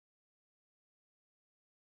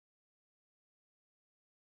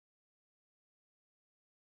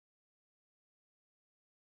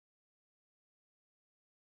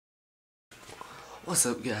What's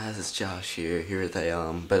up, guys? It's Josh here with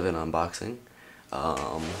a bit of an unboxing.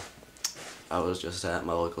 Um, I was just at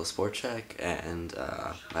my local Sport Chek, and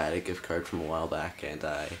I had a gift card from a while back, and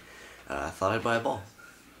I thought I'd buy a ball.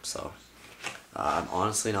 So I'm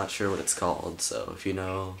honestly not sure what it's called, so if you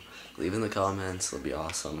know, leave in the comments. It'll be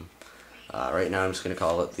awesome. Right now I'm just gonna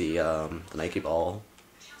call it the Nike ball.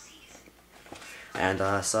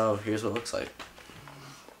 And so here's what it looks like.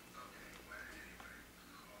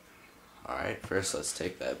 Alright, first let's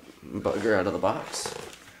take that bugger out of the box.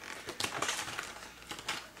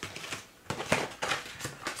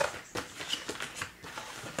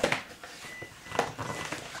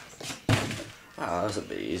 Wow, that was a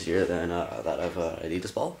bit easier than that of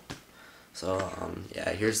Adidas ball. So,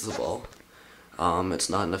 yeah, here's the ball. It's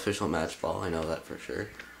not an official match ball, I know that for sure.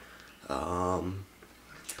 It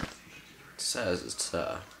says it's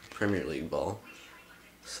a Premier League ball,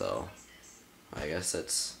 so I guess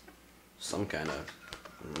it's some kind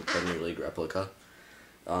of Premier League replica.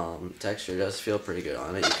 Texture does feel pretty good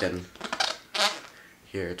on it. You can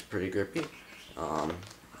hear it's pretty grippy.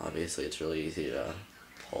 Obviously it's really easy to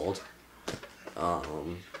hold.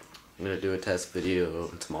 I'm gonna do a test video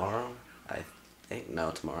tomorrow.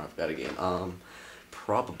 Tomorrow I've got a game.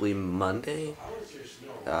 Probably Monday.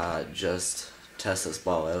 Just test this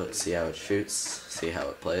ball out, see how it shoots, see how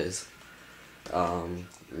it plays.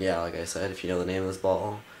 Yeah, like I said, if you know the name of this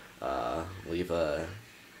ball, leave a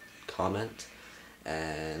comment,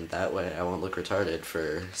 and that way I won't look retarded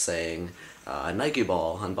for saying Nike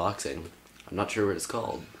ball unboxing. I'm not sure what it's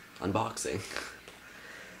called. Unboxing.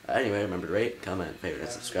 Anyway, remember to rate, comment, favorite, and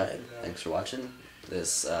subscribe. Thanks for watching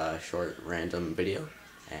this short random video,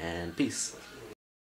 and peace.